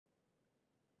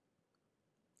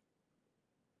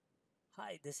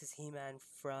Hi, this is He-Man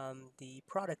from the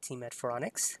product team at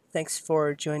Phoronix. Thanks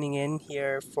for joining in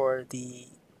here for the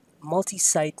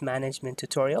multi-site management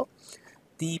tutorial.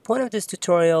 The point of this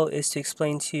tutorial is to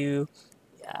explain to you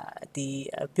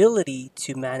the ability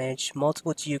to manage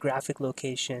multiple geographic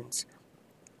locations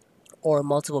or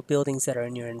multiple buildings that are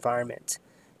in your environment.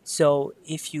 So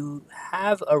if you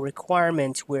have a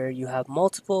requirement where you have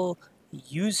multiple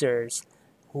users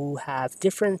who have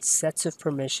different sets of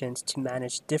permissions to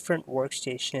manage different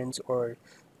workstations or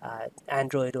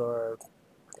Android or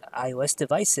iOS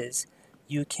devices,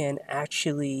 you can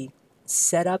actually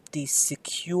set up these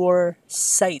secure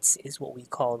sites, is what we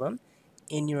call them,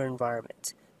 in your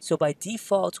environment. So by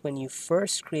default, when you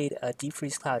first create a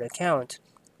dfreeze Cloud account,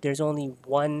 there's only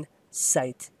one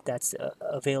site that's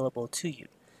available to you.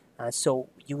 So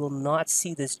you will not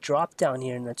see this drop down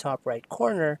here in the top right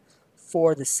corner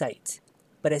for the site.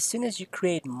 But as soon as you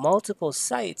create multiple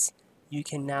sites, you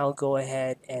can now go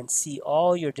ahead and see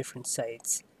all your different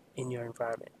sites in your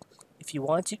environment. If you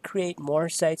want to create more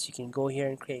sites, you can go here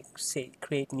and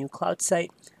create new cloud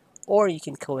site, or you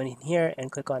can go in here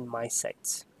and click on My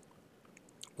Sites.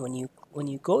 When you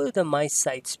go to the My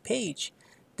Sites page,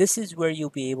 this is where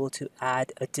you'll be able to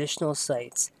add additional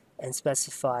sites and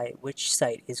specify which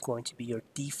site is going to be your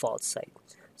default site.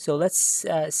 So let's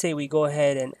say we go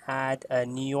ahead and add a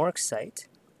New York site,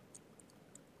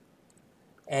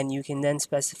 and you can then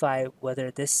specify whether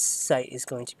this site is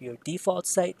going to be your default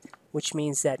site, which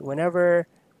means that whenever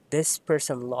this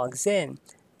person logs in,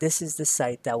 this is the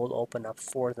site that will open up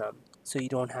for them. So you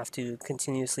don't have to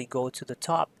continuously go to the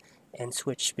top and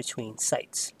switch between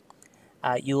sites.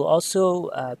 You'll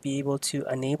also be able to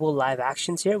enable live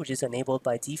actions here, which is enabled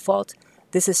by default.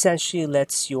 This essentially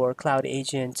lets your cloud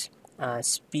agent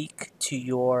speak to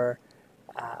your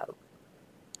uh,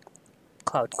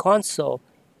 cloud console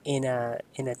in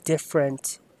a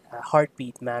different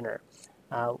heartbeat manner.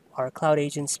 Our cloud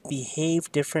agents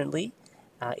behave differently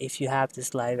if you have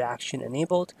this live action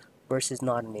enabled versus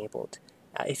not enabled.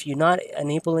 If you're not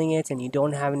enabling it and you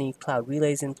don't have any cloud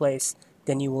relays in place,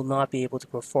 then you will not be able to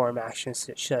perform actions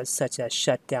such as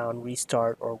shut down,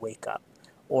 restart, or wake up,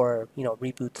 or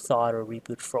reboot thawed or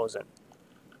reboot frozen.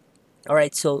 All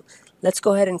right, so let's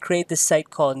go ahead and create this site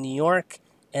called New York,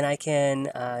 and I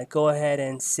can go ahead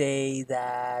and say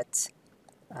that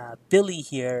Billy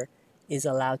here is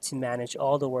allowed to manage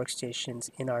all the workstations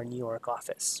in our New York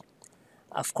office.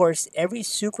 Of course, every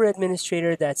super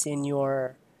administrator that's in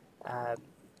your uh,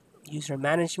 user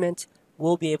management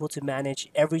will be able to manage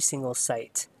every single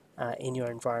site in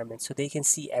your environment, so they can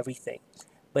see everything.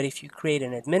 But if you create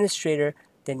an administrator,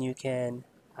 then you can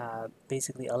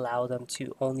basically allow them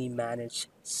to only manage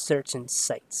certain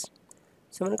sites.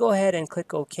 So I'm going to go ahead and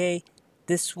click OK.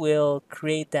 This will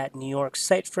create that New York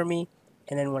site for me,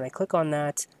 and then when I click on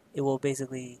that, it will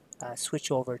basically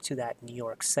switch over to that New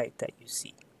York site that you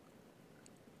see.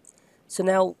 So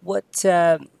now what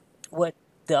the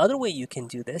other way you can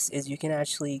do this is you can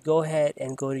actually go ahead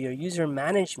and go to your user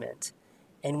management,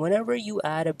 and whenever you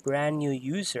add a brand new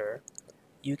user,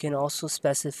 you can also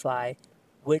specify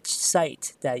which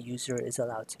site that user is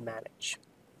allowed to manage.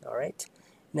 All right.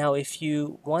 Now, if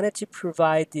you wanted to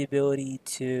provide the ability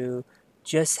to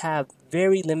just have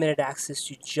very limited access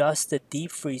to just the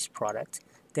dfreeze product,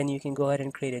 then you can go ahead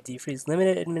and create a dfreeze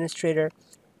limited administrator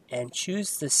and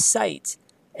choose the site.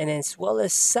 And as well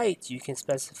as site, you can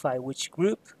specify which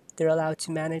group they're allowed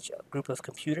to manage, a group of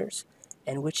computers,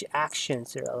 and which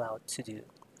actions they're allowed to do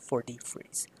for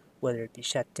dfreeze, whether it be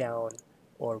shut down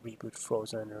or reboot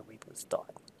frozen or reboot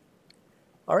thawed.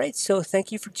 Alright, so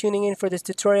thank you for tuning in for this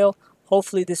tutorial.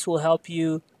 Hopefully this will help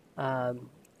you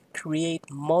create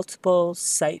multiple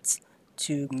sites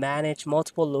to manage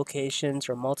multiple locations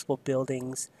or multiple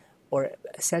buildings, or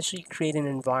essentially create an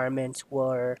environment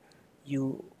where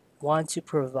you want to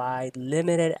provide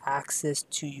limited access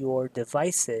to your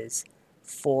devices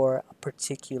for a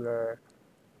particular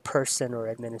person or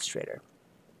administrator.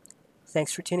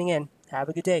 Thanks for tuning in. Have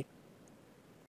a good day.